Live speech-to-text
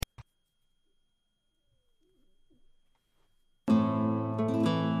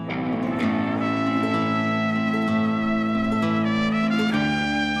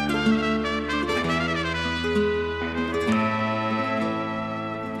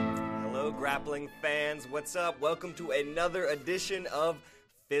grappling fans. What's up? Welcome to another edition of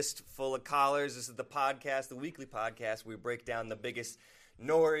Fistful of Collars. This is the podcast, the weekly podcast, where we break down the biggest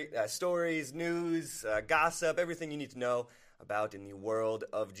stories, news, gossip, everything you need to know about in the world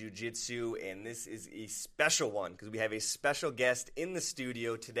of jiu-jitsu. And this is a special one because we have a special guest in the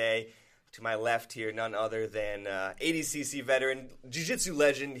studio today. To my left here, none other than ADCC veteran, jiu-jitsu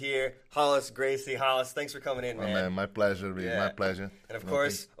legend here, Rolles Gracie. Rolles, thanks for coming in, man. Oh, man, my pleasure, Reed. Yeah. My pleasure. And of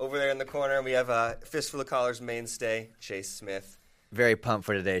course, over there in the corner, we have Fistful of Collars mainstay, Chase Smith. Very pumped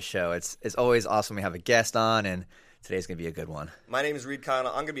for today's show. It's always awesome we have a guest on, and today's going to be a good one. My name is Reed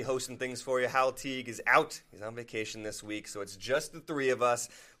Connell. I'm going to be hosting things for you. Hal Teague is out. He's on vacation this week, so it's just the three of us.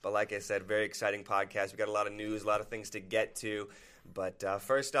 But like I said, very exciting podcast. We got a lot of news, a lot of things to get to. But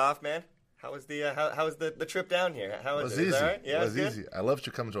first off, man, how was the trip down here? How was it? Easy. All right? Yeah, it was easy. I love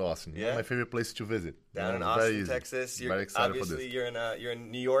to come to Austin. Yeah. My favorite place to visit. Down in very Austin, easy. Texas. Very excited for this. Obviously, you're in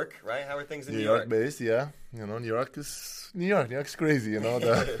New York, right? How are things in New New York York? based, yeah. You know, New York is New York. New York's crazy, you know,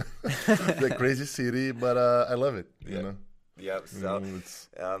 the crazy city, but I love it. You know. Yep. So,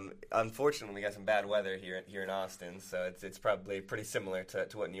 unfortunately, we got some bad weather here in Austin, so it's probably pretty similar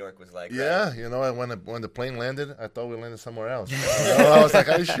to what New York was like. Yeah, right? you know, when the plane landed, I thought we landed somewhere else. You know, I was like,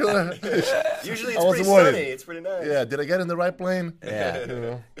 "Are you sure?" Usually, it's pretty sunny. It's pretty nice. Yeah. Did I get in the right plane? Yeah. You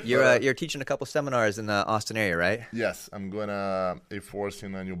know. You're teaching a couple seminars in the Austin area, right? Yes, I'm going to A-Force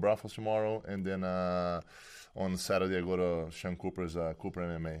in New Braunfels tomorrow, and then on Saturday I go to Sean Cooper's Cooper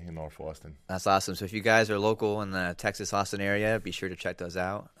MMA in North Austin. That's awesome. So if you guys are local in the Texas, Austin area, be sure to check those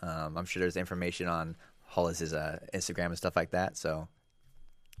out. I'm sure there's information on Rolles' Instagram and stuff like that. So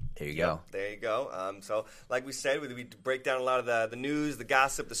there you go. There you go. So, like we said, we break down a lot of the news, the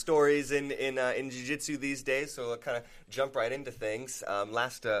gossip, the stories in jiu-jitsu these days. So we'll kind of jump right into things. A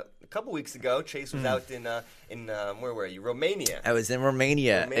couple weeks ago, Chase was out in where were you? Romania. I was in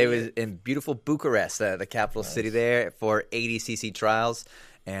Romania. It was in beautiful Bucharest, the capital city there, for ADCC trials,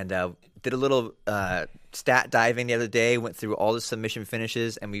 and did a little stat diving the other day. Went through all the submission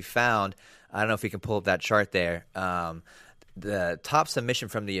finishes, and we found, I don't know if we can pull up that chart there. The top submission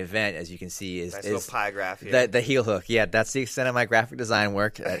from the event, as you can see, is little pie graph here. The heel hook. Yeah, that's the extent of my graphic design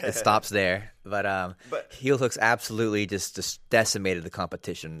work. It stops there. But heel hooks absolutely just decimated the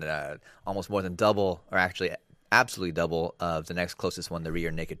competition. Almost more than double, or actually absolutely double of the next closest one, the rear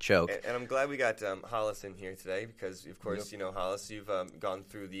naked choke. And I'm glad we got Rolles in here today because, of course, you know, Rolles, you've gone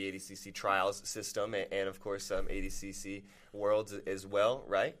through the ADCC trials system and of course, ADCC Worlds as well,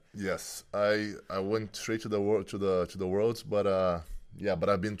 right? Yes, I went straight to the Worlds, but but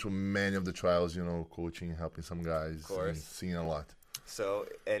I've been through many of the trials, you know, coaching, helping some guys, of course, and seeing a lot. So,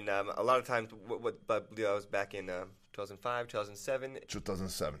 and a lot of times, but I was back in 2005, 2007?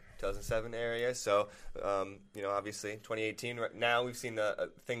 2007 area. So, you know, obviously, 2018. Right now, we've seen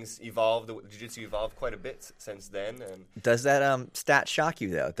things evolve. The jiu-jitsu evolved quite a bit since then. And does that stat shock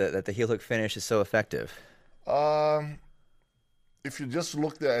you though? That the heel hook finish is so effective? If you just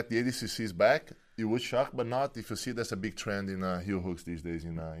looked at the ADCC's back, it would shock, but not if you see there's a big trend in heel hooks these days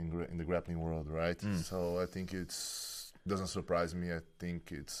in the grappling world, right? So I think doesn't surprise me. I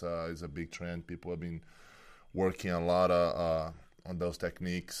think it's a big trend. People have been working a lot on those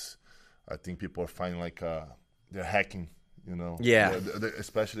techniques. I think people are finding like they're hacking, you know. Yeah.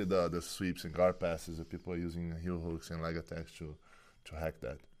 Especially the sweeps and guard passes that people are using heel hooks and leg attacks to hack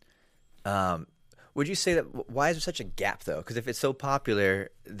that. Would you say that, why is there such a gap, though? Because if it's so popular,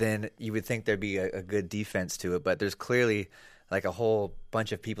 then you would think there'd be a good defense to it, but there's clearly like a whole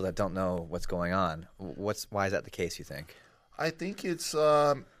bunch of people that don't know what's going on. Why is that the case, you think? I think it's,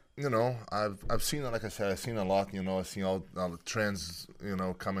 you know, I've seen, like I said, I've seen a lot, you know, I've seen all the trends, you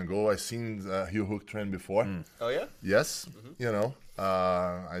know, come and go. I've seen the heel hook trend before. Oh, yeah? Yes, you know.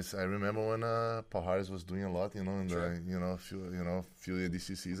 I remember when Paul Harris was doing a lot, you know, in the, few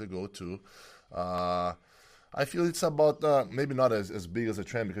ADCCs ago, too. I feel it's about maybe not as big as a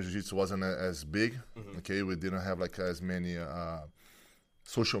trend because jiu-jitsu wasn't as big. Okay, we didn't have like as many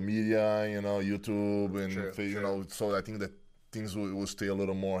social media, you know, YouTube and you know. So I think that things will stay a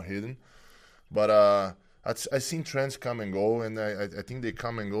little more hidden. But I've seen trends come and go, and I think they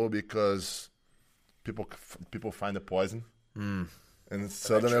come and go because people find the poison, and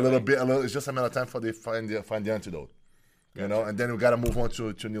suddenly it's just a matter of time for they find the antidote. You know, and then we got to move on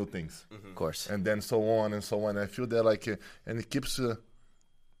to new things. Of course. And then so on and so on. I feel that like, and it keeps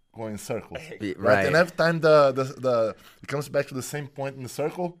going in circles. Right. And every time it comes back to the same point in the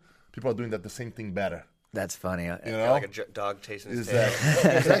circle, people are doing the same thing better. That's funny. You know? Like a dog chasing his tail.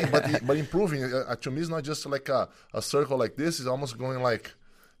 Exactly. But improving, to me, is not just like a circle like this. It's almost going like,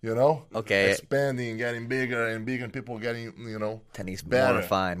 You know, expanding, getting bigger and bigger, and people getting techniques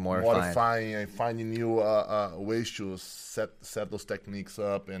better, more refined, and finding new ways to set those techniques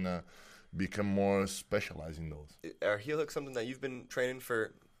up and become more specialized in those. Are heel hooks something that you've been training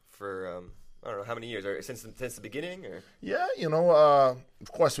for I don't know how many years, or since the beginning, or? Yeah,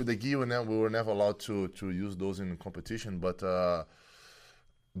 of course with the gi we were never allowed to use those in competition, but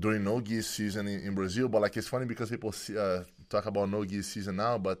during no gi season in Brazil. But like, it's funny because people talk about no gi season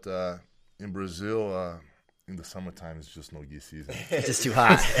now, but in Brazil in the summertime it's just no gi season. It's just too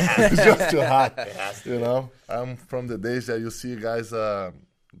hot. It's just too hot. It has to be. I'm from the days that you see guys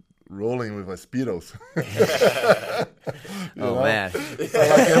rolling with Speedos. Man. So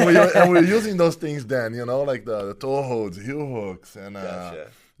like, and we're using those things then, like the toe holds, heel hooks, and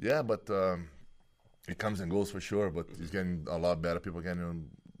Gotcha. yeah, but it comes and goes for sure. But it's getting a lot better. People are getting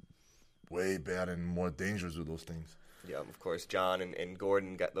way better and more dangerous with those things. Yeah, of course, John and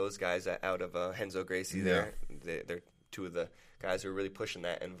Gordon got those guys out of Rolles Gracie there. They're two of the guys who are really pushing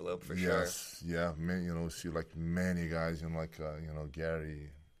that envelope for sure. Yes, yeah, see like many guys, like Gary,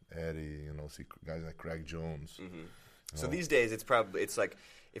 Eddie, see guys like Craig Jones. Mm-hmm. So these days, it's like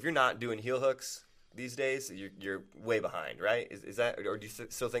if you're not doing heel hooks these days, you're way behind, right? Is that, or do you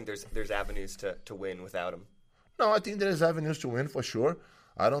still think there's avenues to win without them? No, I think there's avenues to win for sure.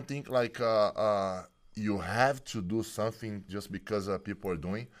 I don't think like you have to do something just because people are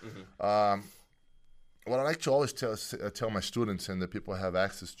doing. Mm-hmm. What I like to always tell my students and the people I have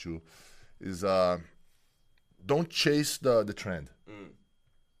access to is don't chase the trend. Mm.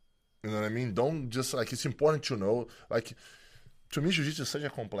 You know what I mean? Don't just like, it's important to know, like, to me, jiu-jitsu is such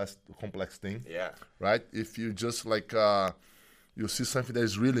a complex thing. Yeah. Right? If you just like, you see something that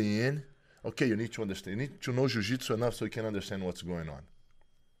is really in, okay, you need to understand. You need to know jiu-jitsu enough so you can understand what's going on.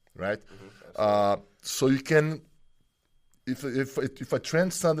 Right? Mm-hmm. So you can, if a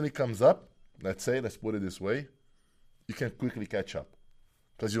trend suddenly comes up, let's put it this way, you can quickly catch up.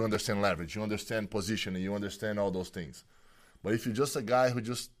 Because you understand leverage, you understand positioning, you understand all those things. But if you're just a guy who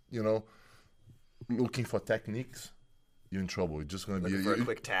just, looking for techniques, you're in trouble. You're just going to be for a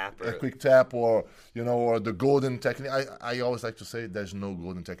quick tap. A quick tap or the golden technique. I always like to say there's no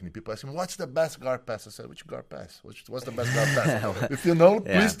golden technique. People ask me, what's the best guard pass? I said, which guard pass? What's the best guard pass? If you know,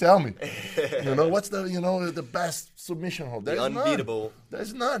 please tell me. What's the best submission hold? There's the unbeatable. None.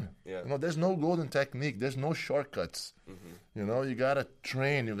 There's none. Yeah. There's no golden technique. There's no shortcuts. Mm-hmm. You got to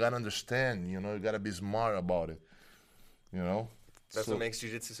train. You got to understand. You got to be smart about it. That's what makes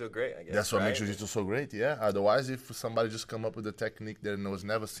jiu-jitsu so great, I guess. That's what makes jiu-jitsu so great, yeah. Otherwise, if somebody just come up with a technique that was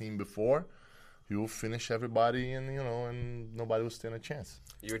never seen before, you will finish everybody and, and nobody will stand a chance.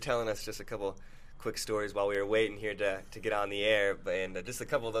 You were telling us just a couple quick stories while we were waiting here to get on the air, and just a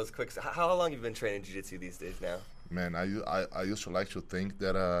couple of those quick. How long have you been training jiu-jitsu these days now? Man, I used to like to think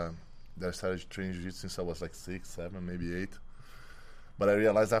that I started training jiu-jitsu since I was like 6, 7, maybe 8. But I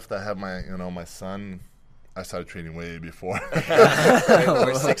realized after I had my son, I started training way before.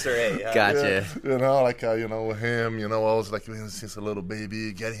 Or 6 or 8. Yeah. Gotcha. Yeah, with him, I was like since a little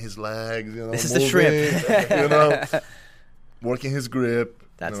baby, getting his legs, This is moving, the shrimp. Working his grip.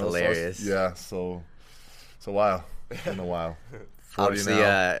 That's hilarious. So wow. It's been a while. Obviously,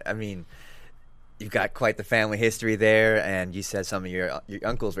 I mean, you've got quite the family history there, and you said some of your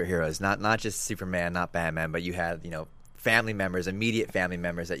uncles were heroes, not just Superman, not Batman, but you had, family members, immediate family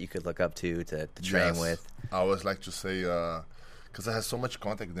members that you could look up to train with. I always like to say, because I had so much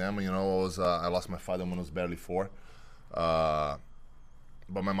contact with them. I lost my father when I was barely 4, but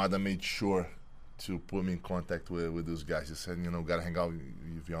my mother made sure to put me in contact with those guys. She said, gotta hang out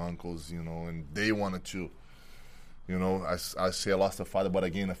with your uncles, and they wanted to. I say I lost a father, but I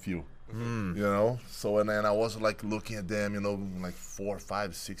gained a few. So and then I was like looking at them, like 4,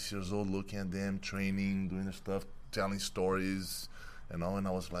 5, 6 years old, looking at them, training, doing their stuff, telling stories, and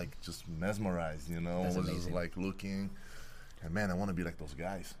I was like just mesmerized, That's I was amazing. just like looking, and man, I want to be like those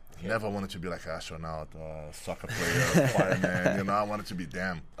guys. I never wanted to be like an astronaut, soccer player, fireman. I wanted to be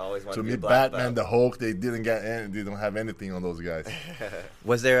them. Always wanted to be me, a black Batman, belt. the Hulk, they didn't have anything on those guys.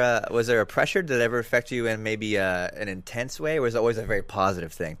 Was there a pressure? Did it ever affect you in maybe an intense way, or was it always a very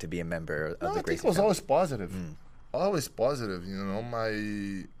positive thing to be a member of the Gracie I think it was family? always positive. Always positive.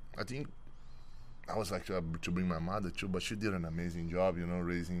 I think I was like to bring my mother too, but she did an amazing job,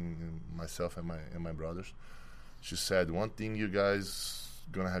 raising myself and my brothers. She said, one thing you guys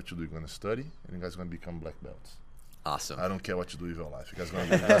gonna have to do, you're gonna study, and you guys gonna become black belts. Awesome. I don't care what you do with your life. You guys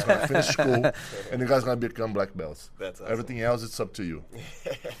gonna finish school, and you guys gonna become black belts. That's awesome. Everything else, it's up to you.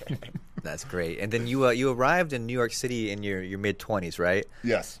 That's great. And then you arrived in New York City in your mid-20s, right?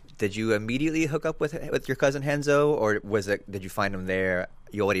 Yes. Did you immediately hook up with your cousin Henzo, or did you find him there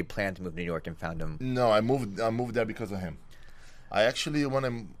you already planned to move to New York and found him? No, I moved there because of him. I actually,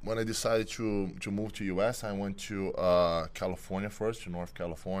 when I decided to move to U.S., I went to California first, to North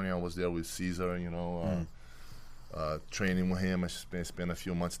California. I was there with Caesar, training with him. I spent a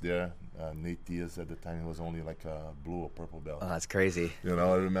few months there. Nate Diaz at the time, he was only like a blue or purple belt. Oh, that's crazy. I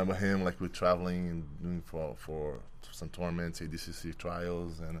remember him, like, we're traveling and doing for some tournaments, ADCC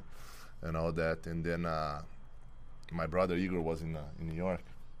trials and all that. And then my brother Igor was in New York.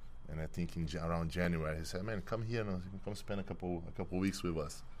 And I think around January, he said, "Man, come here, come spend a couple weeks with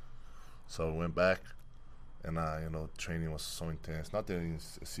us." So I went back, and training was so intense. Not that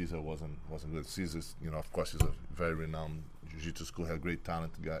Caesar wasn't good. Caesar's, of course, he's a very renowned jiu-jitsu school, had great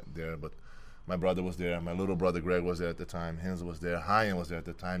talent there. But my brother was there. My little brother Greg was there at the time. Hans was there. Ryan was there at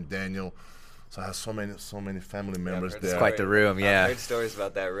the time. Daniel. So I had so many family members there. It's quite the room, yeah. I've heard stories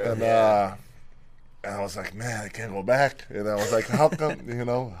about that room. And I was like, man, I can't go back. And I was like, how come,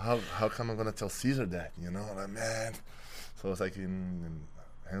 how come I'm going to tell Caesar that? Like, man. So I was like, and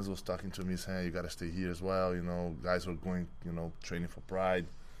Hans was talking to me saying, you got to stay here as well. Guys were going, training for Pride.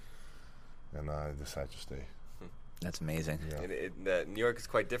 And I decided to stay. That's amazing. Yeah. New York is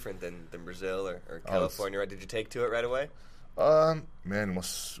quite different than Brazil or California, right? Did you take to it right away? Man, it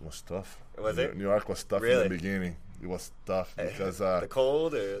was tough. Was it? New York was tough Really? in the beginning. It was tough because the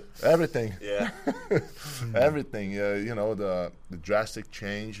cold or everything. Yeah, everything. The drastic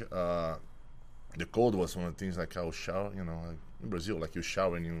change. The cold was one of the things. Like I was shower. Like in Brazil, like you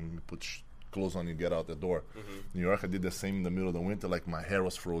shower and you put clothes on, you get out the door. Mm-hmm. New York, I did the same in the middle of the winter. Like my hair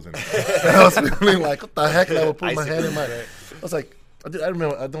was frozen. I was feeling like, what the heck? And I would put my hand in my. I was like. I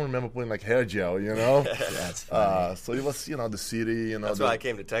don't remember putting like hair gel, That's funny. So it was, the city, That's why I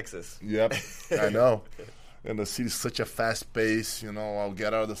came to Texas. Yep, I know. And the city's such a fast pace, I'll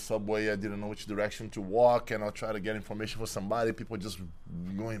get out of the subway, I didn't know which direction to walk, and I'll try to get information for somebody. People just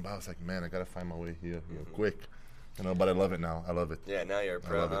going by. I was like, man, I gotta find my way here, quick. But I love it now. I love it. Yeah, now you're a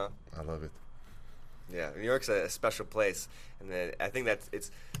pro, huh? I love it. Yeah, New York's a special place, and I think that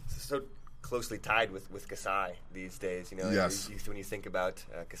it's so closely tied with Kasai these days. Yes. When you think about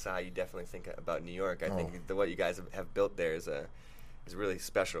Kasai, you definitely think about New York. I think what you guys have built there is a really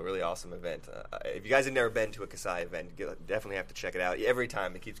special, really awesome event. If you guys have never been to a Kasai event, you definitely have to check it out. Every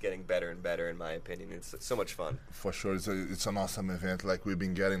time it keeps getting better and better, in my opinion. It's so much fun. For sure, it's an awesome event. Like we've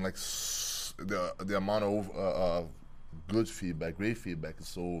been getting like the amount of good feedback, great feedback is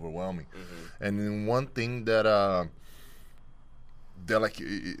so overwhelming. Mm-hmm. And one thing that I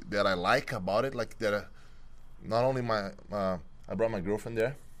like about it, like that, not only I brought my girlfriend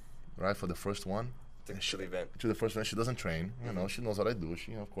there, right, for the first one. To the event. To the first one, she doesn't train. She knows what I do.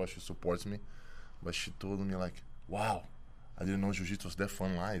 She, of course, she supports me, but she told me like, "Wow, I didn't know jiu-jitsu was that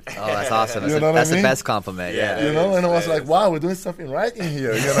fun live." Oh, that's awesome. That's the best compliment. Yeah. And I was like, "Wow, we're doing something right in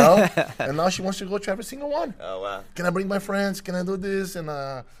here," And now she wants to go to every single one. Oh wow! Can I bring my friends? Can I do this? And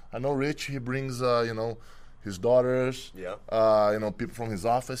I know Rich. He brings his daughters. Yeah. People from his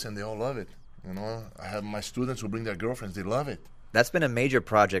office, and they all love it. I have my students who bring their girlfriends. They love it. That's been a major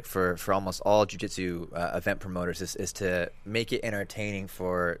project for almost all jiu-jitsu event promoters is to make it entertaining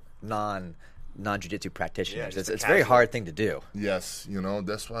for non-jiu-jitsu practitioners. Yeah, it's a very hard thing to do. Yes,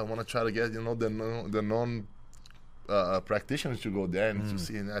 that's why I want to try to get the non practitioners to go there and to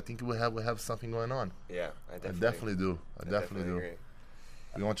see. And I think we have something going on. Yeah, I definitely do. I definitely do. Agree.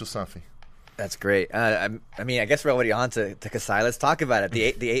 We want to something. That's great. I guess we're already on to Kasai. Let's talk about it.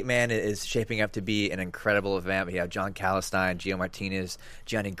 The eight-man is shaping up to be an incredible event. We have John Calistine, Gio Martinez,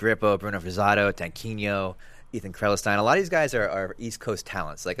 Gianni Grippo, Bruno Rosado, Tanquinho, Ethan Krelestein. A lot of these guys are East Coast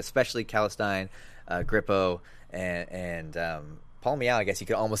talents, like especially Calistine, Grippo, and Paul Miao, I guess you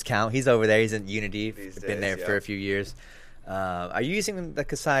could almost count. He's over there. He's in Unity. Been there for a few years. Are you using the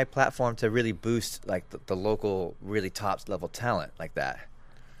Kasai platform to really boost like the local, really top-level talent like that?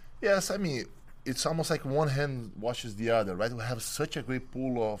 Yes, it's almost like one hand washes the other, right? We have such a great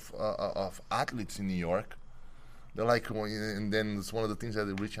pool of athletes in New York. They're like, and then it's one of the things that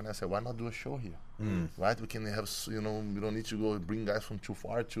Rich and I said, why not do a show here, right? We can have, we don't need to go bring guys from too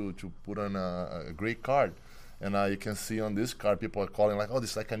far to put on a great card. And you can see on this card, people are calling like, oh,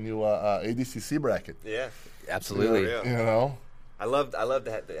 this is like a new ADCC bracket. Yeah, absolutely. I loved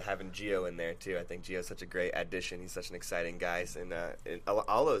having Gio in there too. I think Gio's such a great addition. He's such an exciting guy, and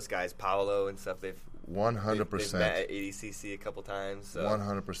all those guys, Paolo and stuff, they've 100% met at ADCC a couple times. So.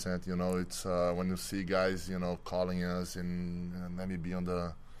 100%. It's when you see guys, calling us and let me be on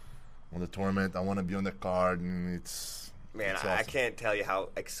the tournament. I want to be on the card, and it's Man, Awesome. I can't tell you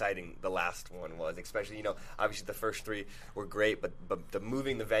how exciting the last one was. Especially, obviously the first three were great, but the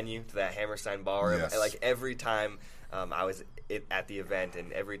moving the venue to that Hammerstein Ballroom, Yes. like every time I was at the event,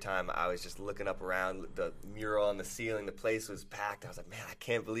 and every time I was just looking up around the mural on the ceiling, the place was packed. I was like, man, I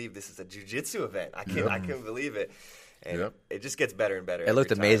can't believe this is a jiu-jitsu event. I can't believe it. And it just gets better and better. It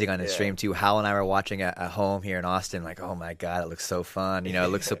looked every amazing time. on the stream too. Hal and I were watching at home here in Austin. Like, oh my god, it looks so fun. It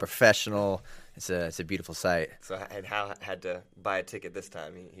looks so professional. It's a beautiful sight. So, and Hal had to buy a ticket this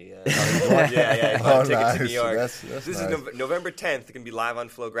time. He bought a ticket to New York. That's This nice. is November 10th. It's going to be live on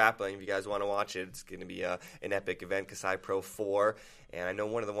Flow Grappling. If you guys want to watch it, it's going to be an epic event, Kasai Pro 4. And I know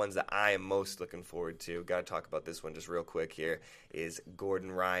one of the ones that I am most looking forward to, got to talk about this one just real quick here, is Gordon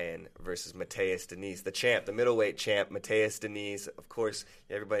Ryan versus Mateus Denise, the champ, the middleweight champ, Mateus Denise. Of course,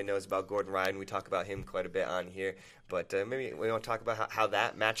 everybody knows about Gordon Ryan. We talk about him quite a bit on here. But maybe we want to talk about how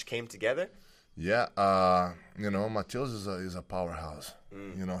that match came together. Yeah, Mateus is a powerhouse.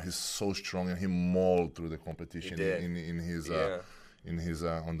 He's so strong, and he mauled through the competition in his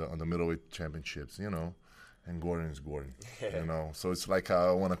on the middleweight championships. And Gordon is Gordon. So it's like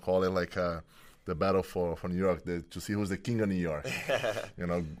I want to call it like the battle for New York, to see who's the king of New York.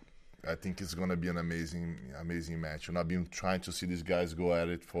 I think it's gonna be an amazing match. I've been trying to see these guys go at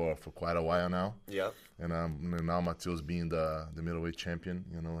it for quite a while now. Yeah. And now Mateus being the middleweight champion,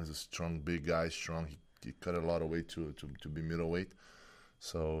 he's a strong, big guy, strong. He cut a lot of weight to be middleweight.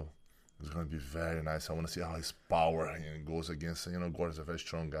 So it's going to be very nice. I want to see how his power goes against, Gordon's a very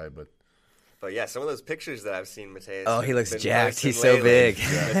strong guy, but yeah, some of those pictures that I've seen, Mateus. Oh, he looks jacked. posting He's so lately. big.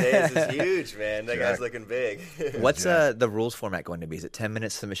 Mateus is huge, man. That guy's looking big. What's the rules format going to be? Is it 10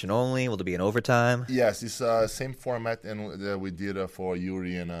 minutes submission only? Will there be an overtime? yes, it's same format and we did for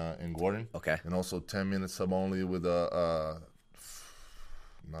Yuri and Gordon. Okay. And also 10 minutes sub only with 5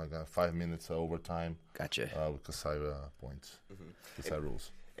 minutes overtime. Gotcha. With Kasai points, Kasai rules.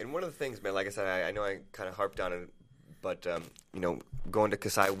 And one of the things, man, like I said, I know I kind of harped on it, but going to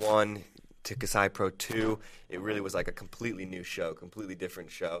Kasai 1 to Kasai Pro 2, it really was like a completely new show, completely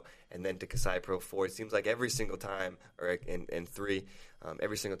different show. And then to Kasai Pro 4, it seems like every single time, or in 3,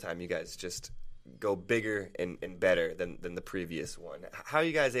 every single time you guys just go bigger and better than the previous one. How are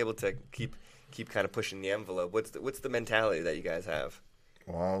you guys able to keep kind of pushing the envelope? What's the mentality that you guys have?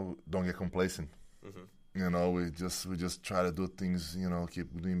 Well, don't get complacent. We just try to do things,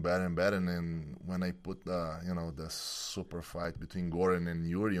 keep doing better and better. And then when I put the super fight between Gordon and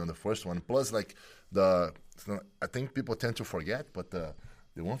Yuri on the first one, plus like I think people tend to forget, but the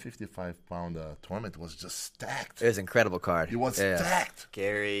 155-pound tournament was just stacked. It was an incredible card. It was stacked.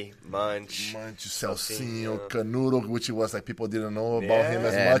 Gary, Munch, Celcinho, Canudo, which was like people didn't know about him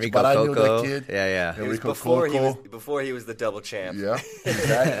as much, Enrico but I knew Coco. the kid. Yeah. It was Enrico before he was the double champ. Yeah,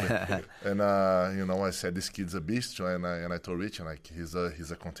 exactly. And I said this kid's a beast, and I told Rich, and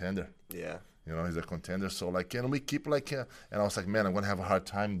he's a contender. Yeah. He's a contender. So like, can we keep like? And I was like, man, I'm gonna have a hard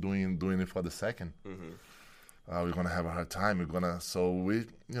time doing it for the second. We're gonna have a hard time. So we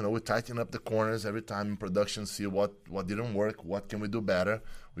tighten up the corners every time in production, see what didn't work, what can we do better.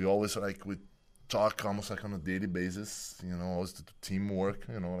 We always we talk almost like on a daily basis. Always do teamwork.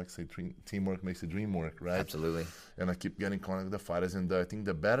 Teamwork makes the dream work, right? Absolutely. And I keep getting contact with the fighters, and I think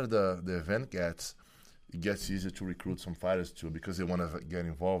the better the event gets, it gets easier to recruit some fighters too, because they want to get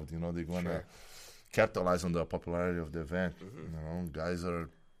involved. They're going to capitalize on the popularity of the event. Guys are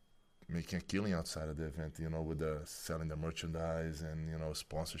making a killing outside of the event, with the selling the merchandise and,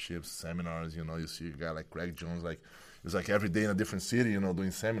 sponsorships, seminars. You see a guy like Greg Jones, it's like every day in a different city,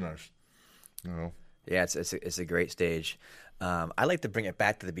 doing seminars, Yeah, it's a great stage. I'd like to bring it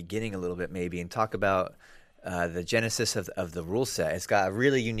back to the beginning a little bit maybe and talk about the genesis of the rule set. It's got a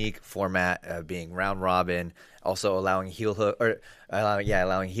really unique format, being round robin, also allowing heel hooks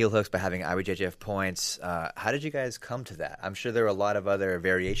by having IBJJF points. How did you guys come to that? I'm sure there are a lot of other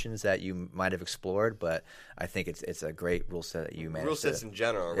variations that you might have explored, but I think it's a great rule set that you managed. Rule sets in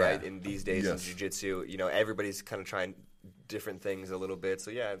general, right? In these days Yes. in jiu-jitsu, everybody's kind of trying different things a little bit. So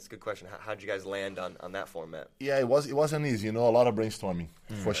yeah, it's a good question. How did you guys land on that format? Yeah, it wasn't easy. A lot of brainstorming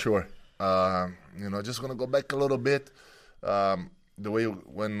for sure. Just gonna go back a little bit. The way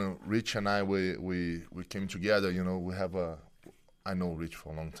when Rich and I we came together, we have I know Rich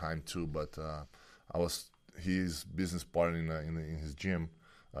for a long time too, but I was his business partner in his gym,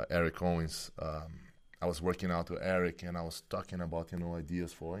 Eric Owens. I was working out with Eric, and I was talking about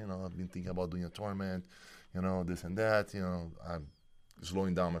ideas for I've been thinking about doing a tournament, this and that. I'm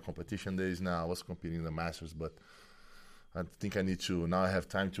slowing down my competition days now. I was competing in the Masters, but I think I need to now. I have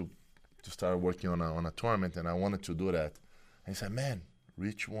time to start working on a tournament, and I wanted to do that. And he said, man,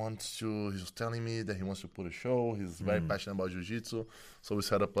 Rich wants to. He was telling me that he wants to put a show. He's very passionate about jiu-jitsu. So we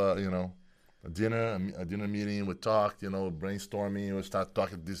set up a dinner meeting. We talked, brainstorming. We started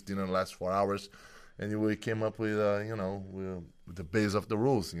talking. This dinner last 4 hours, and we came up with with the base of the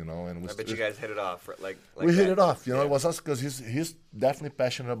rules, and I bet you guys hit it off. We hit it off. It was us because he's definitely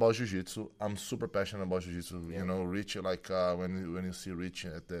passionate about jiu-jitsu. I'm super passionate about jiu-jitsu. Rich, when you see Rich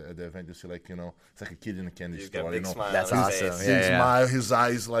at the event, you see it's like a kid in a candy store. Got a big smile That's on his awesome. face. Big smile, his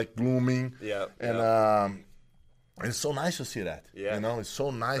eyes like blooming. Yeah. And it's so nice to see that. Yeah. It's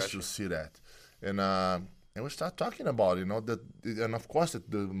so nice to see that. And we start talking about and of course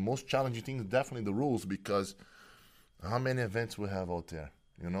the most challenging thing is definitely the rules, because how many events we have out there?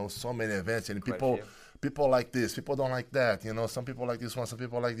 So many events, and people like this, people don't like that. Some people like this one, some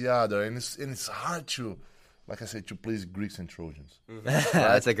people like the other, and it's hard to, like I said, to please Greeks and Trojans. Mm-hmm.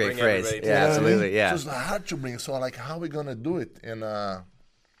 That's a great phrase. Yeah, absolutely. Yeah, so it's hard to bring. So how are we gonna do it? And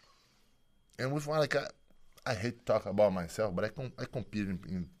with I hate to talk about myself, but I compete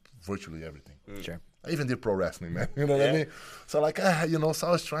in virtually everything. Sure. I even did pro wrestling, man. You know what I mean? So so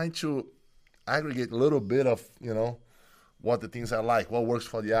I was trying to aggregate a little bit of what the things I like, what works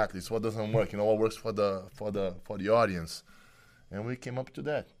for the athletes, what doesn't work, what works for the audience, and we came up to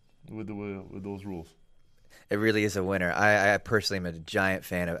that with those rules. It really is a winner. I personally am a giant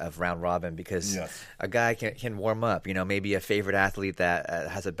fan of round robin, because a guy can warm up. Maybe a favorite athlete that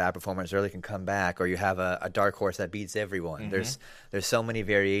has a bad performance early can come back, or you have a dark horse that beats everyone. Mm-hmm. There's so many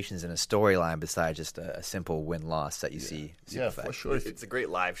variations in a storyline besides just a simple win-loss that you see. Yeah, for sure. It's a great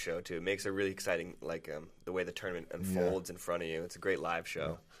live show too. It makes it really exciting, the way the tournament unfolds in front of you. It's a great live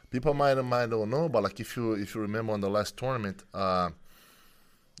show. People might don't know, but if you remember on the last tournament,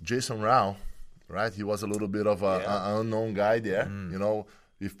 Jason Rao. Right, he was a little bit of an unknown guy there.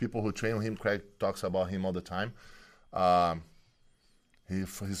 If people who train him, Craig talks about him all the time.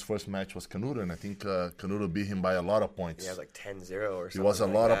 His first match was Canuto, and I think Canuto beat him by a lot of points. Yeah, like 10-0 or something. It was a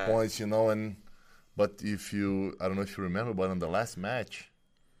like lot that. of points, but I don't know if you remember, but on the last match,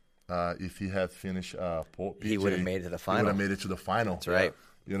 if he had finished PJ, he would have made it to the final. He would have made it to the final. That's right.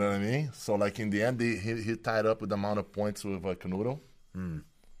 You know what I mean? So in the end, he tied up with the amount of points with Canuto.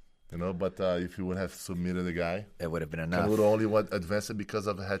 But if you would have submitted the guy, it would have been enough. Canuto only advanced because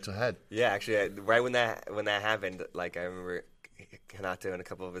of head-to-head. Yeah, actually, right when that happened, I remember Kanato and a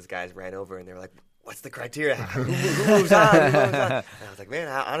couple of his guys ran over, and they were like, "What's the criteria? Who moves on? Who moves on?" And I was like, "Man,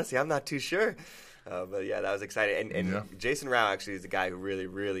 honestly, I'm not too sure." But yeah, that was exciting. And Jason Rao actually is the guy who really,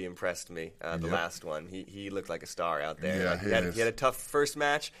 really impressed me. The last one, he looked like a star out there. Yeah, he had a tough first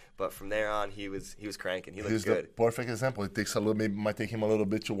match, but from there on, he was cranking. He looked He's good. the perfect example. It takes might take him a little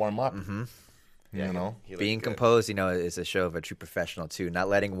bit to warm up. Mm-hmm. Yeah, being composed, is a show of a true professional too. Not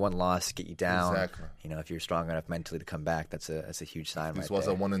letting one loss get you down. Exactly. If you're strong enough mentally to come back, that's a huge sign. This right was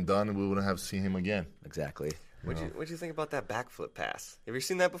there. a one and done, and we wouldn't have seen him again. Exactly. What'd you think about that backflip pass? Have you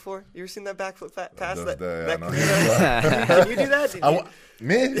seen that before? You ever seen that backflip pass? Can you do that?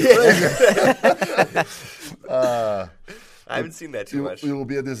 Me? I haven't seen that too much. It will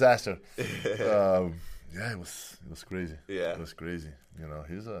be a disaster. It was crazy. Yeah, it was crazy.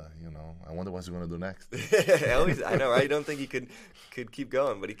 I wonder what he's gonna do next. I know, right? I don't think he could keep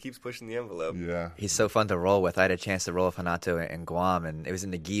going, but he keeps pushing the envelope. Yeah, he's so fun to roll with. I had a chance to roll with Hanato in Guam, and it was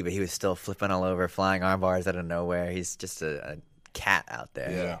in the gi, but he was still flipping all over, flying arm bars out of nowhere. He's just a cat out there.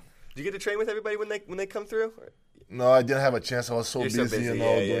 Yeah. Do you get to train with everybody when they come through? No, I didn't have a chance. I was so busy,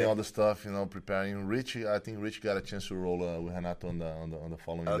 doing all the stuff, preparing. I think Rich got a chance to roll with Hanato on the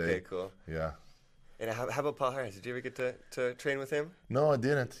following day. Okay, cool. Yeah. And how about Paul Harris? Did you ever get to train with him? No, I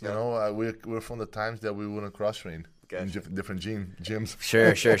didn't. No. We're from the times that we wouldn't cross-train in different gyms. Sure.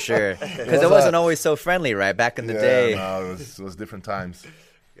 Because it wasn't always so friendly, right? Back in the day. No, it was different times.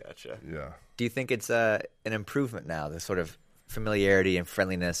 Gotcha. Yeah. Do you think it's an improvement now, the sort of familiarity and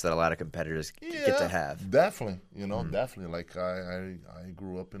friendliness that a lot of competitors get to have? Definitely. Definitely. Like I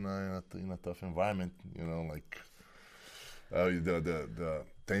grew up in a tough environment. The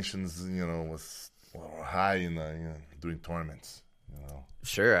tensions, were high during tournaments.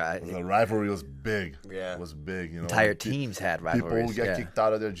 Sure. The rivalry was big. Yeah. It was big. Entire teams had rivalries. People get kicked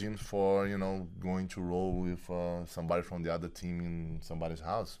out of their gyms for, going to roll with somebody from the other team in somebody's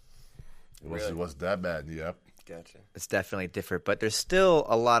house. It was that bad, yep. Gotcha. It's definitely different, but there's still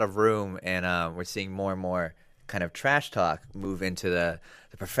a lot of room, and we're seeing more and more kind of trash talk move into the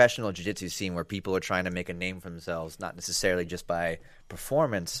professional jiu-jitsu scene, where people are trying to make a name for themselves, not necessarily just by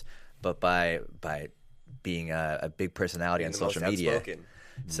performance, but by being a big personality on social media. Outspoken.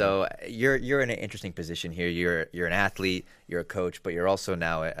 So you're in an interesting position here. You're an athlete, you're a coach, but you're also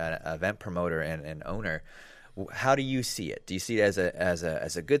now an event promoter and owner. how do you see it? Do you see it as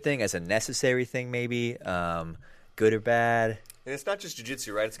a good thing, as a necessary thing, maybe good or bad? And it's not just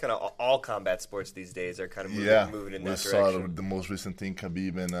jiu-jitsu, right? It's kind of all combat sports these days are kind of moving in that direction. We saw direction. the most recent thing,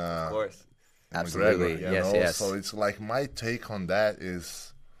 Khabib and of course. Absolutely, McGregor, yes. So it's like my take on that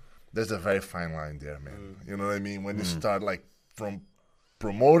is there's a very fine line there, man. You know what I mean? When you start like from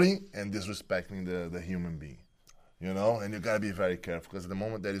promoting and disrespecting the human being, you know, and you gotta be very careful because the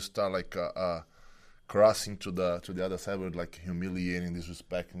moment that you start like crossing to the other side with like humiliating,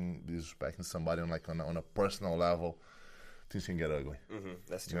 disrespecting somebody on a personal level, things can get ugly.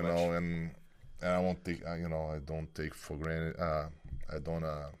 That's too you much. know, and I won't take I don't take for granted.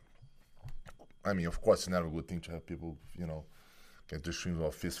 I mean, of course, it's never a good thing to have people, you know, get to streams of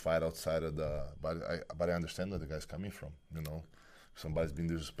a fist fight outside of the. But I understand where the guy's coming from. You know, if somebody's being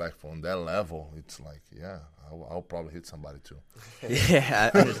disrespectful on that level, it's like, yeah, I'll probably hit somebody too.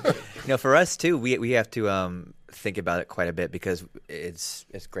 Yeah, for us too, we have to think about it quite a bit because it's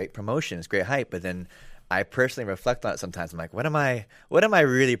great promotion, it's great hype, but then I personally reflect on it sometimes. I'm like, what am I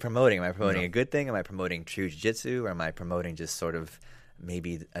really promoting? Am I promoting a good thing? Am I promoting true jiu-jitsu? Or am I promoting just sort of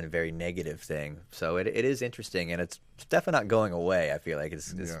maybe a very negative thing? So it is interesting, and it's definitely not going away. I feel like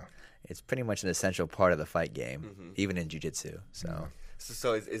it's pretty much an essential part of the fight game, even in jiu-jitsu.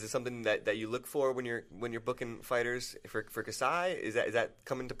 So is it something that you look for when you're booking fighters for Kasai? Is that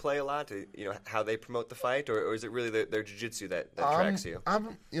come into play a lot? You know, how they promote the fight, or is it really their jiu-jitsu that tracks you?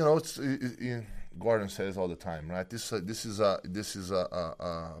 Gordon says all the time, right? This is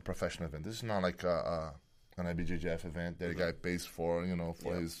a professional event. This is not like an IBJJF event that a guy pays for, you know,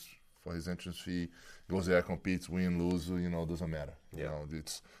 for his entrance fee, goes there, competes, win, lose, you know, doesn't matter. You know,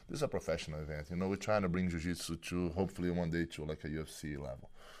 this is a professional event. You know, we're trying to bring jiu-jitsu to hopefully one day to like a UFC level,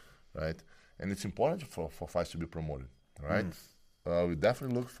 right? And it's important for fights to be promoted, right? We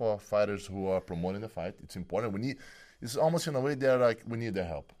definitely look for fighters who are promoting the fight. It's important. It's almost in a way they're like, we need their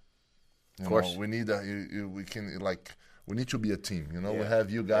help. Of course. We need we need to be a team. You know, we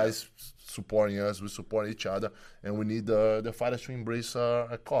have you guys supporting us, we support each other, and we need the fighters to embrace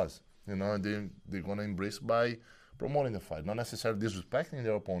a cause. You know, and they're gonna embrace by promoting the fight, not necessarily disrespecting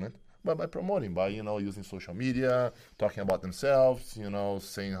their opponent, but by promoting, by, you know, using social media, talking about themselves, you know,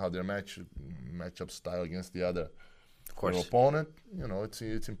 saying how their matchup style against the other opponent. You know, it's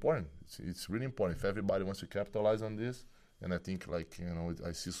important. It's really important. If everybody wants to capitalize on this, and I think, like, you know,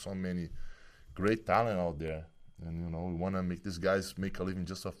 I see so many great talent out there, and, you know, we want to make these guys make a living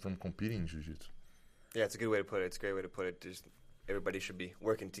just from competing in jiu-jitsu. Yeah, it's a good way to put it. It's a great way to put it. Just everybody should be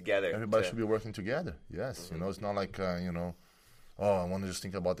working together. Everybody should be working together. Yes, you know, it's not like you know, oh, I want to just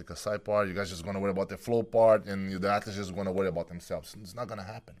think about the Kasai part. You guys just going to worry about the flow part, and the athletes just going to worry about themselves. It's not going to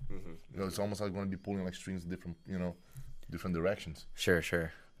happen. You know, it's almost like going to be pulling like strings different directions.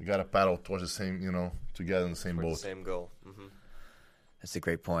 Sure. We got to paddle towards the same, you know, together in the same boat. The same goal. That's a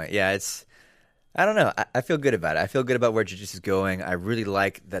great point. Yeah, I don't know. I feel good about it. I feel good about where jiu-jitsu is going. I really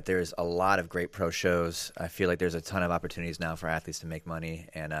like that there's a lot of great pro shows. I feel like there's a ton of opportunities now for athletes to make money.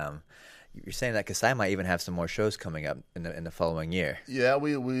 And you're saying that Kasai might even have some more shows coming up in the following year. Yeah,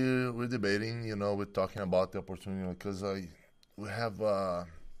 we're debating. You know, we're talking about the opportunity because we have.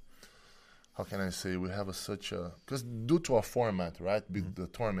 How can I say? We have because due to our format, right? The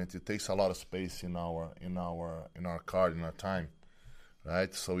tournament, it takes a lot of space in our card, in our time.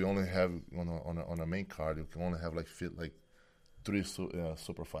 Right, so we only have on a main card. You can only have like 3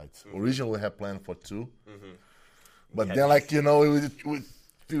 super fights. Originally, we had planned for 2, but then, like, you know, we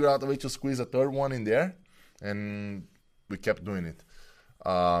figured out a way to squeeze a 3rd one in there, and we kept doing it.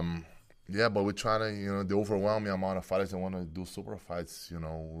 Yeah, but we're trying to, you know, the overwhelming amount of fighters that want to do super fights, you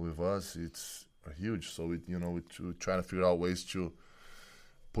know, with us, it's huge. So we're trying to figure out ways to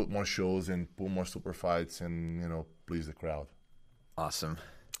put more shows and put more super fights and, you know, please the crowd. Awesome.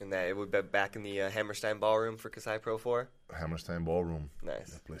 And that it would be back in the Hammerstein Ballroom for Kasai Pro 4? Hammerstein Ballroom.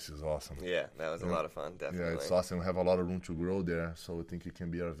 Nice. That place is awesome. Yeah, that was a lot of fun, definitely. Yeah, it's awesome. We have a lot of room to grow there, so I think it can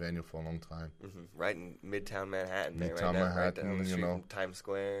be our venue for a long time. Right in Midtown Manhattan. Midtown Manhattan, right down the street from Times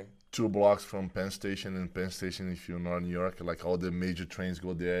Square. 2 blocks from Penn Station, and Penn Station, if you're not in New York, like all the major trains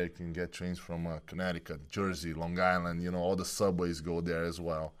go there. You can get trains from Connecticut, Jersey, Long Island, you know, all the subways go there as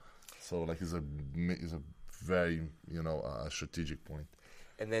well. So, like, it's a very, you know, strategic point.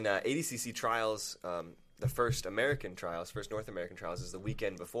 And then ADCC trials, the first North American trials is the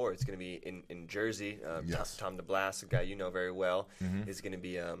weekend before. It's going to be in Jersey. Yes. Tom DeBlas, a guy you know very well, is going to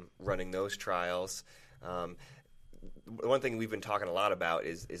be running those trials. One thing we've been talking a lot about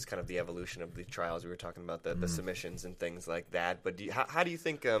is kind of the evolution of the trials. We were talking about the submissions and things like that. But how do you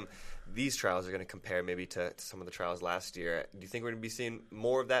think these trials are going to compare maybe to some of the trials last year? Do you think we're going to be seeing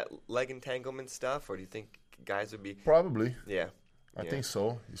more of that leg entanglement stuff, or do you think guys would be Probably. Yeah. I think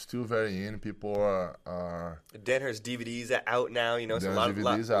so. It's still very in. People are Danaher's DVDs are out now. You know, so a lot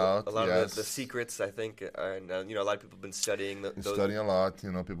out, of yes. the secrets. I think, and you know, a lot of people have been studying. Those. Studying a lot.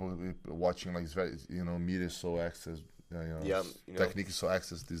 You know, people watching like it's very. You know, media is so access. Technique is so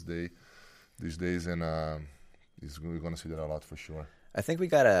access these days, and we're going to see that a lot for sure. I think we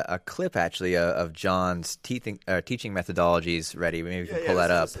got a clip actually of John's teaching methodologies ready. Maybe we can pull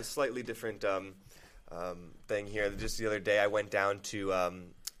that up. It's a slightly different thing here. Just the other day, I went down to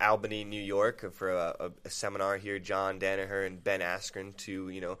Albany, New York, for a seminar here. John Danaher and Ben Askren,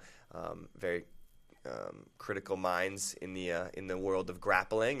 two very critical minds in the world of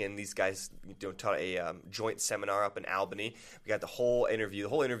grappling, and these guys taught a joint seminar up in Albany. We got the whole interview. The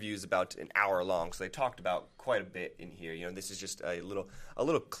whole interview is about an hour long, so they talked about quite a bit in here. You know, this is just a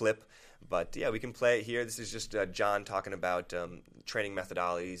little clip, but yeah, we can play it here. This is just John talking about training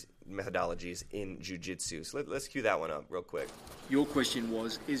methodologies in jiu-jitsu. So let's cue that one up real quick. Your question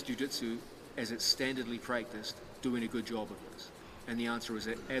was, is jiu-jitsu, as it's standardly practiced, doing a good job of this? And the answer is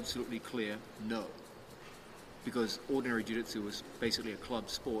absolutely clear, no. Because ordinary jiu-jitsu is basically a club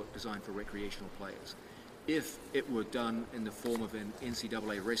sport designed for recreational players. If it were done in the form of an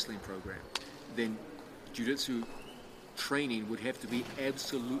NCAA wrestling program, then jiu-jitsu training would have to be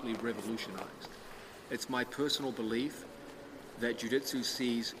absolutely revolutionized. It's my personal belief that jiu-jitsu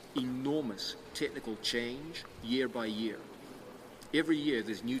sees enormous technical change year by year. Every year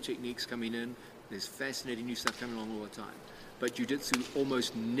there's new techniques coming in, there's fascinating new stuff coming along all the time. But jiu-jitsu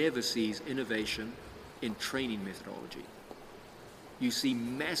almost never sees innovation in training methodology. You see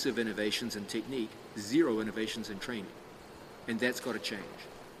massive innovations in technique, zero innovations in training. And that's got to change.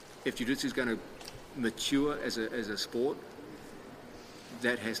 If jiu-jitsu is going to mature as a sport,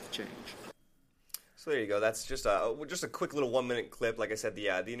 that has to change. So there you go. That's just a quick little 1-minute clip. Like I said, the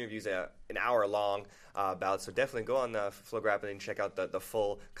interview's an hour long about. So definitely go on Flow Grappling and check out the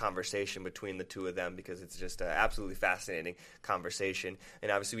full conversation between the two of them, because it's just an absolutely fascinating conversation.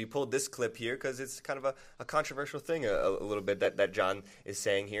 And obviously we pulled this clip here because it's kind of a controversial thing a little bit that John is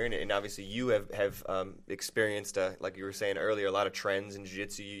saying here. And obviously you have experienced, like you were saying earlier, a lot of trends in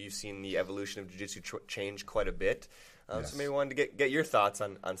jiu-jitsu. You've seen the evolution of jiu-jitsu change quite a bit. Yes. So maybe wanted to get your thoughts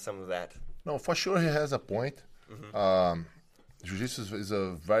on some of that. No, for sure he has a point. Mm-hmm. Jiu-jitsu is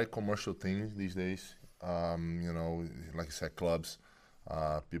a very commercial thing these days. You know, like I said, clubs.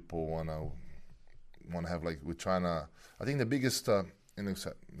 People wanna have, like, we're trying to. I think the biggest. Let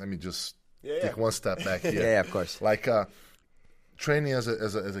me just take one step back here. Yeah, of course. Like training as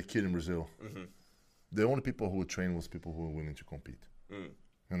a kid in Brazil, the only people who would train was people who were willing to compete.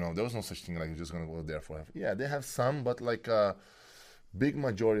 You know, there was no such thing like you're just gonna go there for. Yeah, they have some, but like big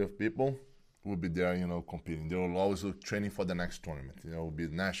majority of people will be there, you know, competing. They will always look training for the next tournament. There will be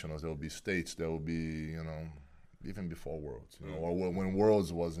nationals, there will be states, there will be, you know, even before Worlds, you know, or when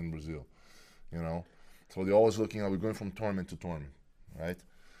Worlds was in Brazil, you know. So they're always looking at, we're going from tournament to tournament, right?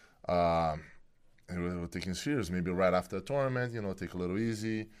 And we're taking serious, maybe right after a tournament, you know, take a little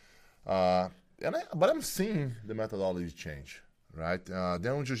easy. But I'm seeing the methodology change, right?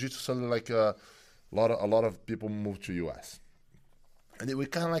 Then in Jiu-Jitsu, suddenly like a lot of people move to U.S., and we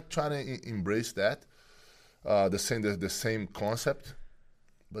kind of like try to embrace that, the same concept,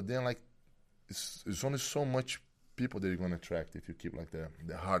 but then like it's only so much people that you're going to attract if you keep like the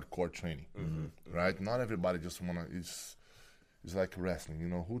hardcore training, right? Not everybody just wanna. It's like wrestling, you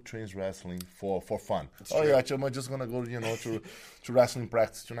know. Who trains wrestling for fun? It's true. Yeah, I'm just gonna go, you know, to wrestling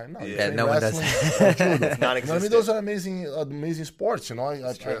practice tonight. No, no one does. It's non-existent. I mean, those are amazing sports, you know.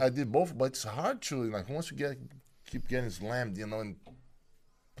 I did both, but it's hard to, like, once you keep getting slammed, you know, and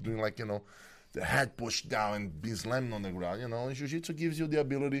doing, like, you know, the head pushed down and being slammed on the ground, you know. And Jiu-Jitsu gives you the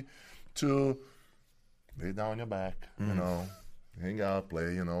ability to lay down on your back, you know, hang out,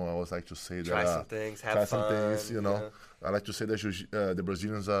 play, you know. I always like to say that. Try some things, have fun. You know. I like to say that the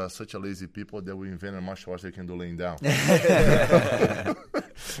Brazilians are such a lazy people that we invented martial arts they can do laying down.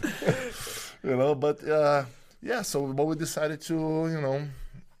 You know, but but we decided to, you know,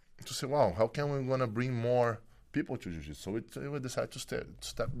 to say, wow, how can we gonna bring more people to Jiu-Jitsu? So we decided to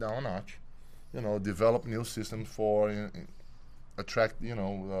step down a notch, you know, develop new systems for attract, you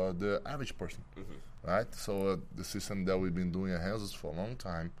know, the average person, right? So the system that we've been doing at Hanses for a long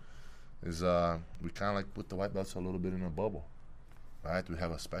time is we kind of like put the white belts a little bit in a bubble, right? We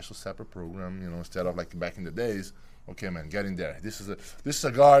have a special separate program, you know, instead of like back in the days, okay, man, get in there. This is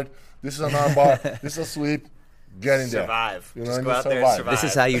a guard, this is an armbar, this is a sweep. Get in there. Survive. You know, just go out there and survive. This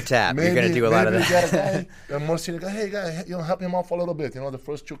is how you tap. You're going to do a lot of that. Get a guy, a more senior guy, hey, guy, you know, help him out for a little bit. You know, the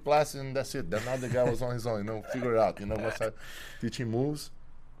first 2 classes, and that's it. Then now the guy was on his own, you know, figure it out. You know, once I teach him moves.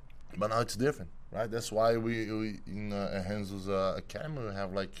 But now it's different. right? That's why we in Renzo's academy we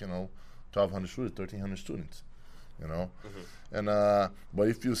have 1,200 students, 1,300 students, and but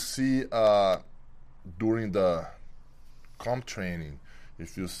if you see during the comp training,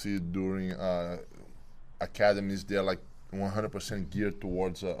 if you see during academies, they're 100% geared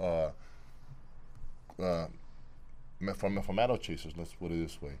towards for medal chasers. Let's put it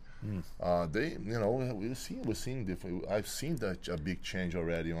this way. They, we're seeing different. I've seen a big change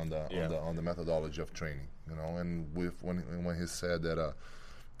already on the methodology of training. And when he said that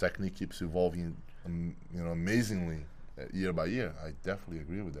technique keeps evolving, amazingly year by year, I definitely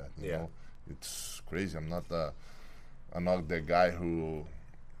agree with that. You know, it's crazy. I'm not the guy who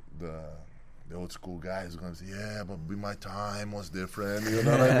the old school guy is going to say, yeah, but my time was different. You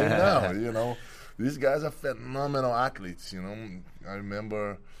know what I mean? No, these guys are phenomenal athletes. I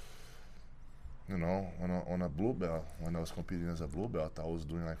remember, on a blue belt, when I was competing as a blue belt, I was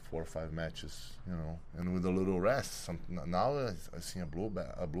doing 4 or 5 matches, and with a little rest. Now I see a blue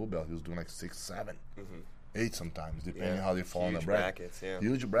belt, he was doing 6, 7, 8 sometimes, depending how they fall in the bracket.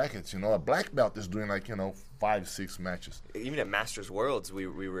 Huge brackets. A black belt is doing 5, 6 matches. Even at Masters Worlds, we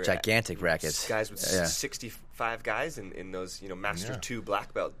were gigantic brackets. Guys with 65 guys in those Master 2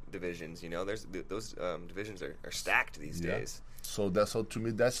 black belt divisions. There's those divisions are stacked these days. So to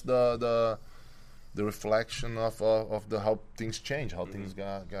me that's the reflection of how things change, how things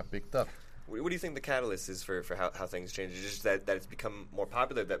got picked up. What do you think the catalyst is for how things change? Is it just that it's become more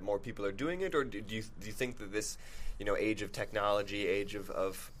popular, that more people are doing it, or do you think that this age of technology, age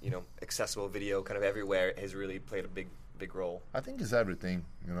of accessible video kind of everywhere has really played a big role? I think it's everything.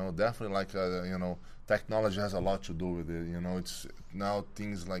 Definitely technology has a lot to do with it. It's now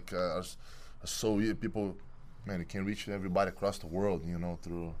things are so easy. People, you can reach everybody across the world.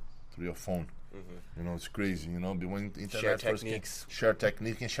 Through your phone. It's crazy. When internet share techniques, share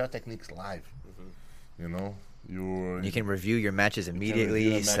techniques live. You can review your matches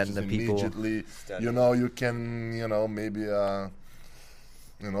immediately, send them people. You can maybe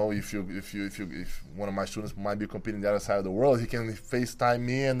if one of my students might be competing the other side of the world, he can FaceTime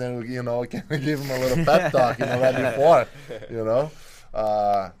me and then can give him a little pep talk right before.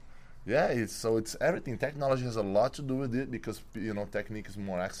 It's everything. Technology has a lot to do with it because technique is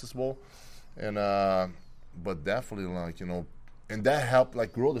more accessible. And but definitely and that helped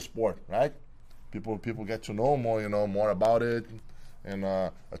grow the sport, right? People get to know more, more about it, and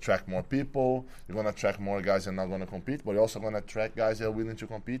attract more people. You're gonna attract more guys that are not gonna compete, but you're also gonna attract guys that are willing to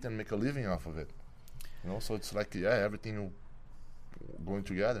compete and make a living off of it. So it's everything going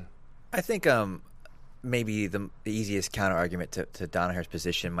together. I think maybe the easiest counter argument to Danaher's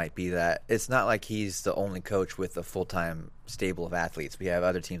position might be that it's not like he's the only coach with a full-time stable of athletes. We have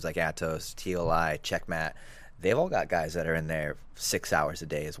other teams like Atos, TLI, Checkmat. They've all got guys that are in there 6 hours a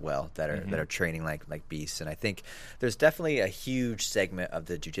day as well that are training like beasts. And I think there's definitely a huge segment of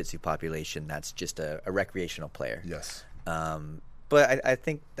the jiu-jitsu population that's just a recreational player. Yes. But I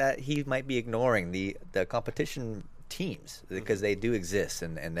think that he might be ignoring the competition teams because they do exist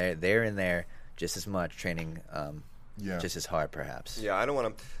and they're in there just as much, training just as hard, perhaps. Yeah, I don't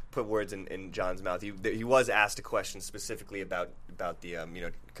want to put words in John's mouth. He was asked a question specifically about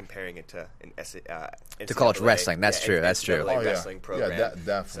the comparing it to to college wrestling. That's true. That's true. Wrestling program. Yeah,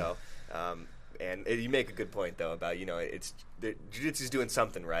 definitely. So, and you make a good point though about it's jiu-jitsu's doing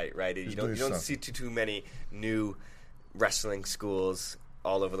something right. You don't see too many new wrestling schools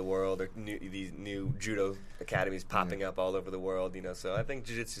all over the world, or these new judo academies popping up all over the world, So I think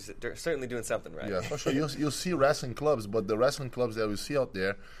jiu-jitsu is certainly doing something right. Yeah, for sure. You'll see wrestling clubs, but the wrestling clubs that we see out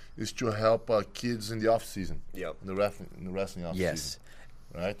there is to help kids in the off season. Yep. The wrestling off season.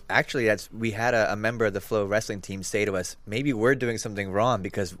 Right. Actually, we had a member of the Flow wrestling team say to us, maybe we're doing something wrong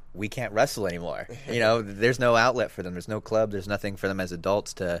because we can't wrestle anymore. There's no outlet for them. There's no club. There's nothing for them as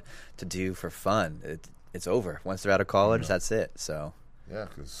adults to do for fun. It's over. Once they're out of college, that's it. So. Yeah,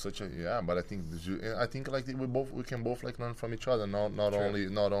 cause but I think we can both learn from each other. Not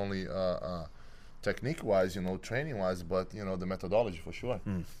only technique wise, training wise, but the methodology for sure.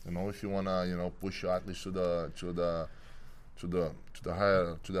 If you wanna push your athletes to the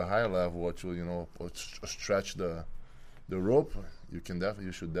higher level, or to or stretch the rope, you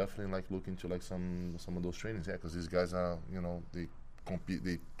should definitely look into some of those trainings. Yeah, because these guys are they compete,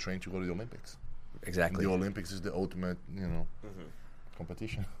 they train to go to the Olympics. Exactly. And the Olympics is the ultimate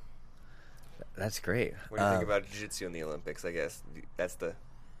competition. That's great. What do you think about jiu-jitsu in the Olympics? I guess that's the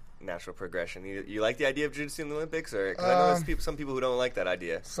natural progression. You like the idea of jiu-jitsu in the Olympics, or because I know there's some people who don't like that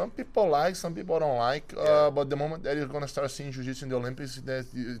idea. Some people like, some people don't like. But the moment that you're gonna start seeing jiu-jitsu in the Olympics,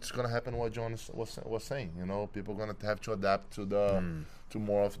 it's gonna happen. What John was saying, people gonna have to adapt to the to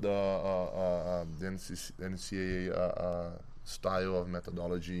more of the NCAA style of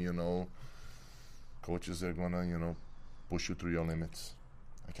methodology. Coaches are gonna push you through your limits.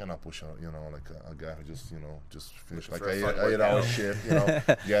 I cannot push like a guy who just finished like a 8-hour shift,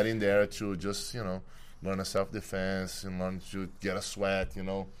 get in there to just, learn a self-defense and learn to get a sweat,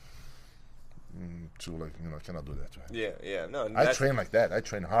 to like, I cannot do that. Right? Yeah. No, I train like that. I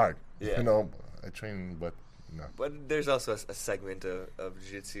train hard. Yeah. I train, but no. But there's also a segment of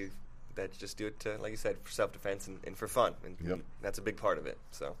jiu-jitsu that just do it to, like you said, for self-defense and for fun. And that's a big part of it.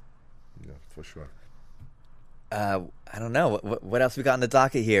 So. Yeah, for sure. I don't know. What else we got on the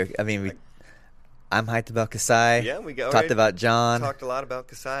docket here? I mean, I'm hyped about Kasai. Yeah, we talked about John. Talked a lot about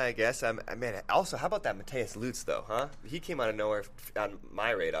Kasai, I guess. Man, also, how about that Mateus Lutz, though, huh? He came out of nowhere on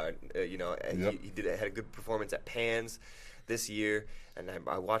my radar. He had a good performance at Pans this year, and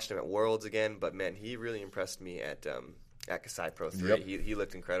I watched him at Worlds again. But, man, he really impressed me at Kasai Pro 3. Yep. He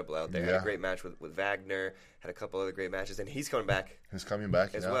looked incredible out there. Yeah. Had a great match with Wagner, had a couple other great matches, and he's coming back. He's coming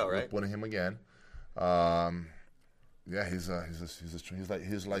back as well, right? We're putting him again. Yeah, he's like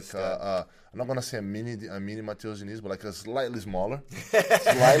I'm not gonna say a mini Mateus Diniz, but like a slightly smaller,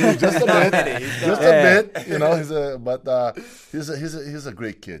 just a bit, he's a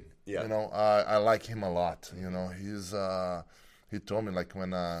great kid. Yeah. I like him a lot. He told me like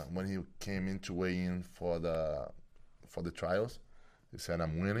when he came in to weigh in for the trials, he said,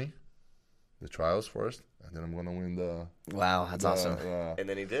 I'm winning the trials first, and then I'm gonna win the. Wow, that's awesome. And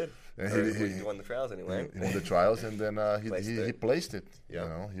then he did. And he won the trials anyway. He won the trials, and then he placed it.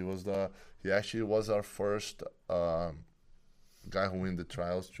 Yeah. He actually was our first guy who won the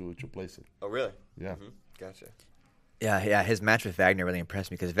trials to place it. Oh, really? Yeah. Mm-hmm. Gotcha. Yeah. His match with Wagner really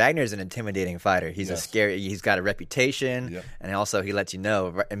impressed me because Wagner is an intimidating fighter. He's he's got a reputation, and also he lets you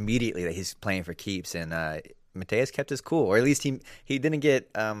know immediately that he's playing for keeps. And Mateus kept his cool, or at least he didn't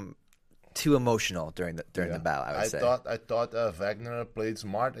get too emotional during the bout. I thought Wagner played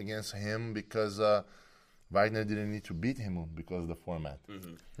smart against him because Wagner didn't need to beat him because of the format.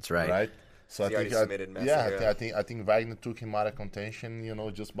 Mm-hmm. That's right. Right. So I think Wagner took him out of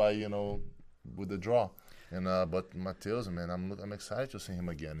contention, just by with the draw. And but Mateus, man, I'm excited to see him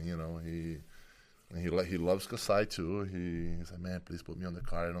again. He loves Kasai too. He said, man, please put me on the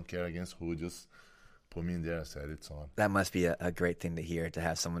card. I don't care against who, just put me in there. I said it's on. That must be a great thing to hear, to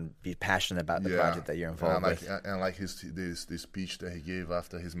have someone be passionate about the project that you're involved with. And like his speech that he gave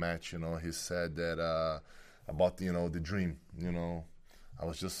after his match, he said that about the dream. I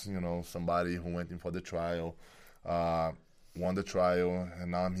was just somebody who went in for the trial, won the trial,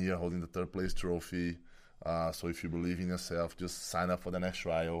 and now I'm here holding the third place trophy. So if you believe in yourself, just sign up for the next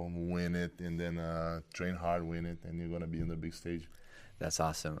trial, win it, and then train hard, win it, and you're gonna be on the big stage. That's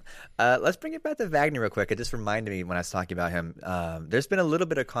awesome. Let's bring it back to Wagner real quick. It just reminded me when I was talking about him. There's been a little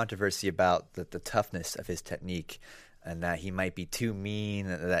bit of controversy about the toughness of his technique, and that he might be too mean.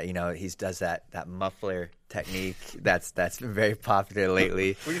 That he does that muffler technique. That's been very popular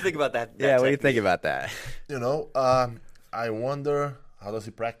lately. What do you think about that? Yeah, what do you think about that? I wonder. How does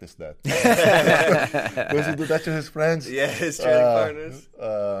he practice that? Does he do that to his friends? Yeah, his training partners.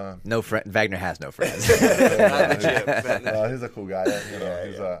 Wagner has no friends. He's a cool guy.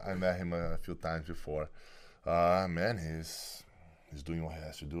 I met him a few times before. Man, he's doing what he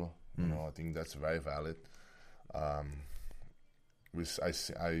has to do. I think that's very valid. I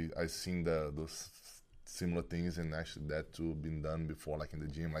seen those similar things, and actually that too been done before, like in the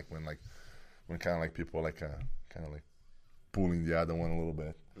gym, like when kind of like people like kind of like pulling the other one a little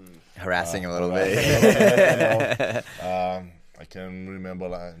bit, harassing a little bit. I can remember,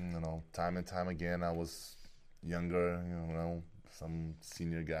 like time and time again. I was younger, some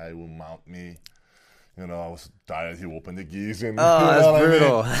senior guy would mount me. I was tired. He opened the gears and that's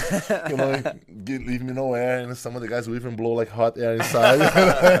brutal. Leave me no air, and some of the guys will even blow like hot air inside.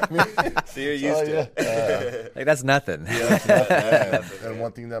 So you're used to it. Like that's nothing. Yeah, and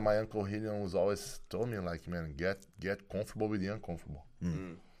one thing that my uncle Hillian was always told me, like, man, get comfortable with the uncomfortable.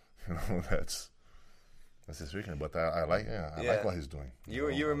 That's his weakness. But I like what he's doing.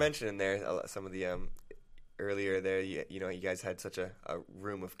 You were mentioning there some of the earlier there, you guys had such a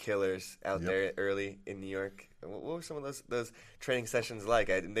room of killers out there early in New York. What were some of those training sessions like?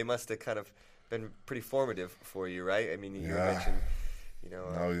 They must have kind of been pretty formative for you, right? I mean, you mentioned,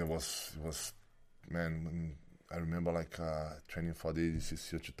 No, it was, man. I remember like training for the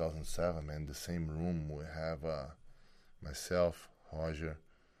ADCC 2007, man. The same room we have myself, Roger,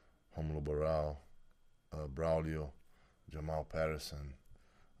 Romulo Barral, Braulio, Jamal Patterson,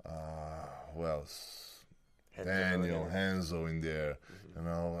 who else? Daniel, Hanzo in there. You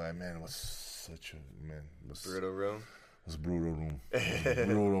know, man, it was such a, man. It was Brutal room. It was brutal room.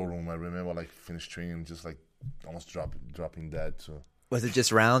 Brutal room. I remember like finished training, just like almost dropping dead. So Was it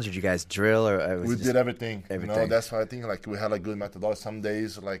just rounds, or did you guys drill, or was we it just did everything. You know, everything? that's why I think like we had like good methodology. Some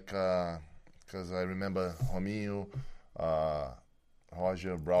days like because I remember Rominho,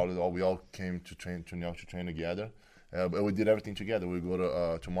 Roger, Braulio, we all came to New York to train together. But we did everything together. We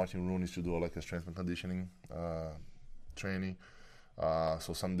go to Martin Rooney's to do like a strength and conditioning training.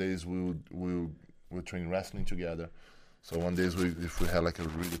 So some days we would train wrestling together. So one days if we had like a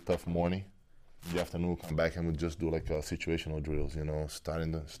really tough morning, in the afternoon we'll come back and we just do like situational drills. You know, start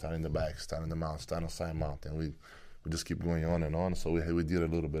in the back, start in the mount, start on side mount, and we just keep going on and on. So we did a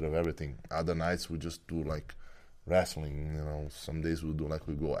little bit of everything. Other nights we just do like wrestling. You know, some days we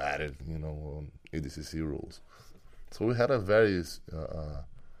go at it. You know, on ADCC rules. So we had a very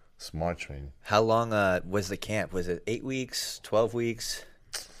smart training. How long was the camp? Was it 8 weeks, 12 weeks?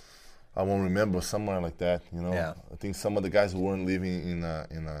 I won't remember, somewhere like that. You know, Yeah. I think some of the guys who weren't living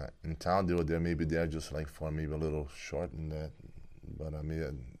in town, they were there maybe there just like for maybe a little short in that. But I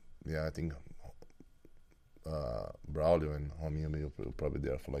mean, I think Braulio and Rominho were probably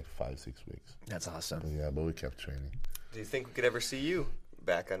there for like 5-6 weeks. That's awesome. But we kept training. Do you think we could ever see you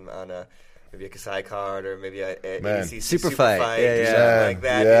back on a maybe a Kasai card or maybe a Man. ADCC Super Super fight. Fight Yeah, or yeah. something like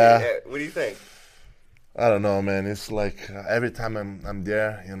that? Yeah. What do you think? I don't know, man. It's like every time I'm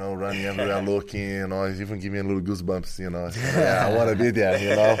there, you know, running everywhere, looking, you know, it's even give me a little goosebumps, you know. It's like, yeah, I want to be there,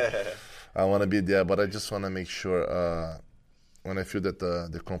 you know. I want to be there, but I just want to make sure when I feel that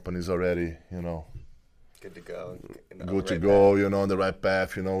the company's already, you know, Good to go. good to go, you know, on the right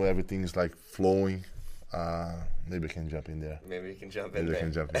path, you know, everything's like flowing. Maybe I can jump in there. Maybe you can jump in Maybe I there.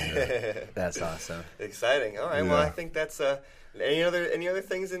 can jump in there. That's awesome. Exciting. All right. Well, Yeah. I think that's any other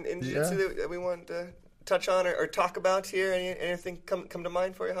things in jiu-jitsu that we want to touch on or talk about here? Anything come to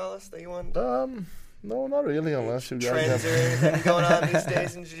mind for you, Hollis, that you want? No, not really, unless you guys Trends or have... anything going on these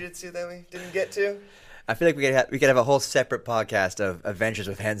days in jiu-jitsu that we didn't get to? I feel like we could have a whole separate podcast of adventures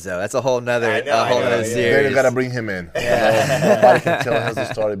with Henzo. That's a whole nother I know, yeah. series. Then you gotta bring him in. Nobody can tell us the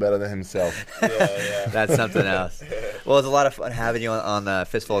story better than himself. Yeah. That's something else. Well, it's a lot of fun having you on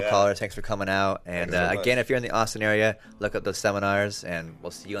Fistful of Yeah. Collars. Thanks for coming out. And Thanks so much. again, if you're in the Austin area, look up those seminars, and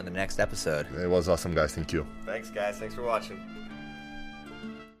we'll see you on the next episode. It was awesome, guys. Thank you. Thanks, guys. Thanks for watching.